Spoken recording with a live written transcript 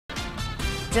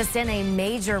Just in, a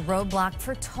major roadblock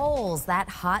for tolls, that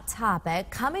hot topic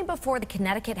coming before the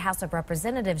Connecticut House of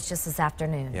Representatives just this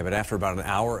afternoon. Yeah, but after about an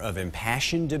hour of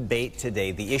impassioned debate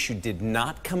today, the issue did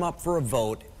not come up for a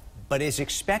vote, but is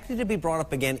expected to be brought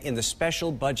up again in the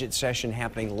special budget session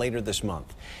happening later this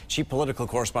month. Chief Political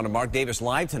Correspondent Mark Davis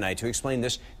live tonight to explain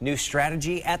this new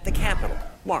strategy at the Capitol.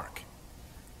 Mark.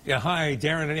 Yeah, hi,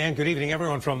 Darren, and good evening,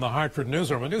 everyone from the Hartford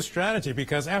Newsroom. A new strategy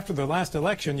because after the last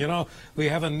election, we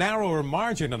have a narrower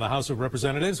margin in the House of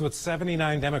Representatives with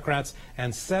 79 Democrats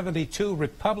and 72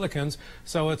 Republicans,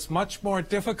 so it's much more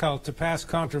difficult to pass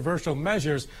controversial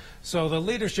measures. So the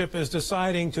leadership is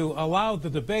deciding to allow the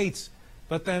debates,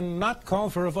 but then not call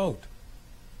for a vote.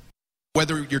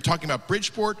 Whether you're talking about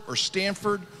Bridgeport or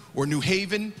Stamford or New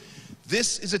Haven,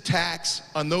 this is a tax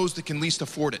on those that can least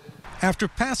afford it. After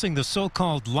passing the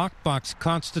so-called lockbox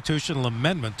constitutional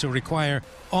amendment to require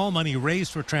all money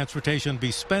raised for transportation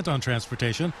be spent on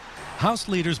transportation, House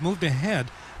leaders moved ahead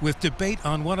with debate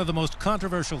on one of the most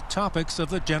controversial topics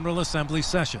of the General Assembly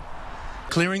session,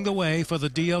 clearing the way for the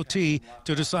DOT to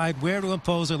decide where to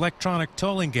impose electronic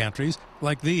tolling gantries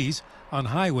like these on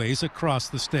highways across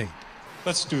the state.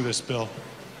 Let's do this, Bill.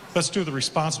 Let's do the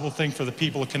responsible thing for the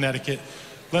people of Connecticut.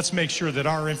 Let's make sure that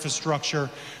our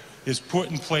infrastructure is put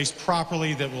in place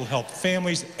properly that will help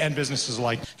families and businesses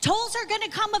alike. Tolls are going to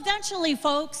come eventually,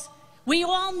 folks. We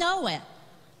all know it.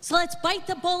 So let's bite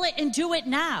the bullet and do it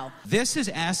now. This is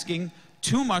asking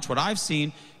too much, what I've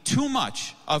seen, too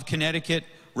much of Connecticut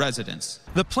residents.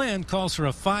 The plan calls for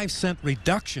a 5-cent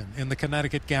reduction in the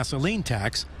Connecticut gasoline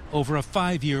tax over a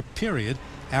 5-year period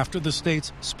after the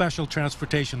state's special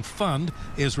transportation fund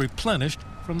is replenished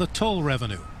from the toll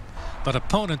revenue. But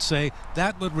opponents say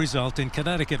that would result in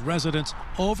Connecticut residents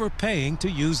overpaying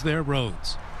to use their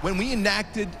roads. When we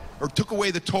enacted or took away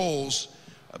the tolls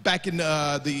back in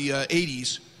the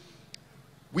 80s,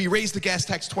 we raised the gas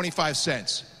tax 25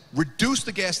 cents, reduced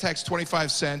the gas tax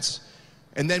 25 cents,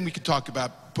 and then we could talk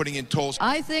about putting in tolls.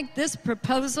 I think this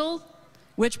proposal,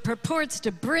 which purports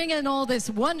to bring in all this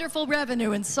wonderful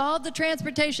revenue and solve the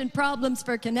transportation problems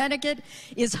for Connecticut,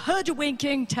 is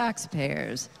hoodwinking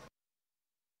taxpayers.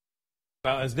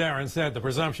 Well, as Darren said, the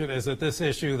presumption is that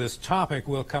this topic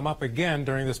will come up again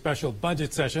during the special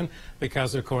budget session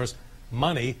because, of course,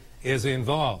 money is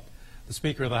involved. The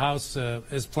Speaker of the House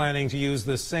is planning to use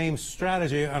the same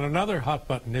strategy on another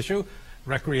hot-button issue,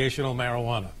 recreational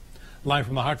marijuana. Live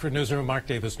from the Hartford Newsroom, Mark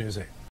Davis, News 8.